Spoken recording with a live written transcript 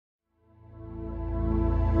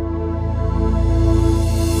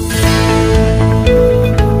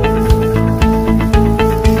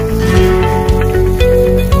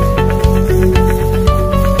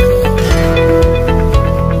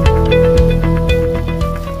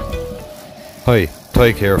Hi,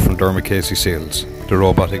 Tyke here from Belrobotics Sales, the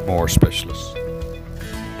robotic mower specialist.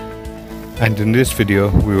 And in this video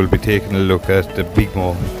we will be taking a look at the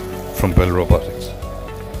Bigmow from Belrobotics.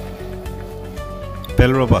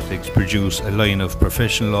 Belrobotics produce a line of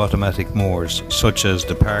professional automatic mowers such as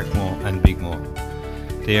the Parkmow and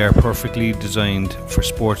Bigmow. They are perfectly designed for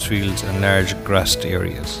sports fields and large grassed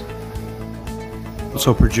areas.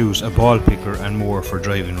 Also produce a ball picker and mower for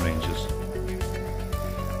driving ranges.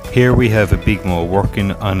 Here we have a Bigmow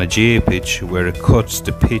working on a GA pitch where it cuts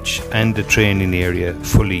the pitch and the training area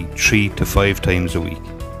fully 3 to 5 times a week.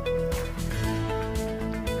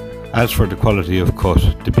 As for the quality of cut,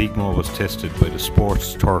 the Bigmow was tested by the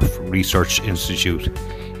Sports Turf Research Institute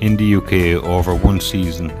in the UK over one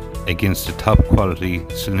season against the top quality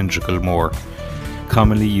cylindrical mower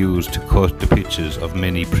commonly used to cut the pitches of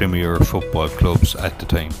many premier football clubs at the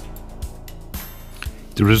time.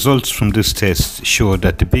 The results from this test showed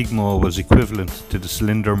that the Bigmow was equivalent to the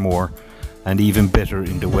cylinder mower and even better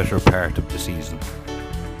in the wetter part of the season.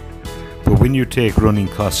 But when you take running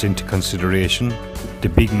costs into consideration, the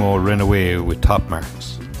Bigmow ran away with top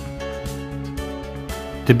marks.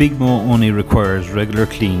 The Bigmow only requires regular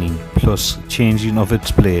cleaning plus changing of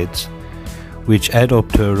its blades, which add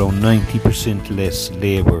up to around 90% less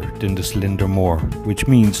labour than the cylinder mower, which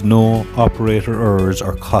means no operator errors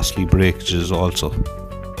or costly breakages also.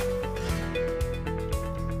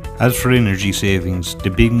 As for energy savings,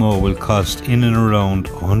 the Bigmow will cost in and around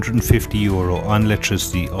 €150 on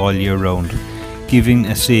electricity all year round, giving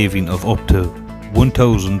a saving of up to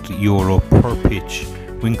 €1,000 per pitch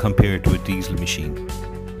when compared to a diesel machine.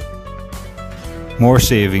 More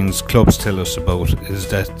savings clubs tell us about is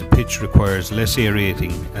that the pitch requires less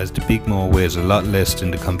aerating as the Bigmow weighs a lot less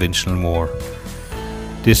than the conventional mower.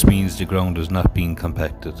 This means the ground is not being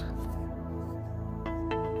compacted.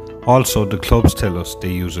 Also, the clubs tell us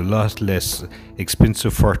they use a lot less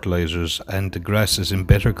expensive fertilizers and the grass is in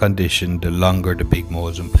better condition the longer the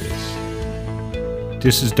Bigmow is in place.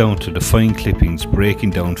 This is down to the fine clippings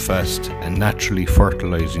breaking down fast and naturally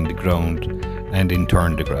fertilizing the ground and in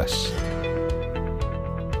turn the grass.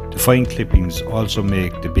 The fine clippings also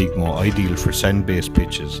make the Bigmow ideal for sand-based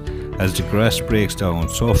pitches as the grass breaks down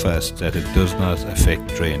so fast that it does not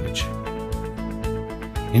affect drainage.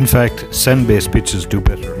 In fact, sand-based pitches do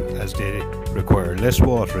better as they require less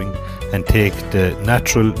watering and take the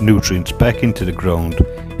natural nutrients back into the ground,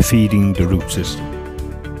 feeding the root system.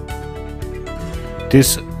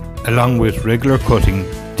 This, along with regular cutting,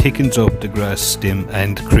 thickens up the grass stem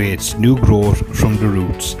and creates new growth from the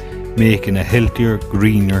roots, making a healthier,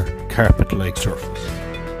 greener, carpet-like surface.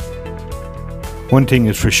 One thing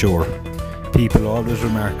is for sure, people always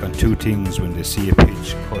remark on two things when they see a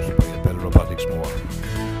pitch cut by a Belrobotics mower: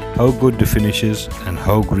 how good the finish is and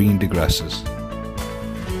how green the grass is.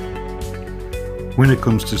 When it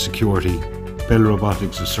comes to security,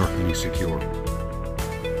 Belrobotics is certainly secure.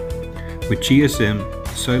 With GSM,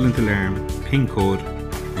 silent alarm, PIN code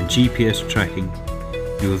and GPS tracking,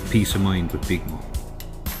 you have peace of mind with Bigmow.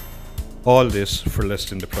 All this for less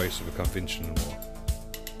than the price of a conventional mower.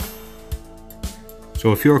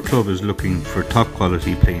 So if your club is looking for top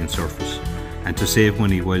quality playing surface and to save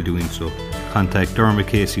money while doing so, contact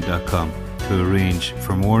dermacasey.com to arrange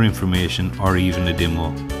for more information or even a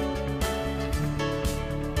demo.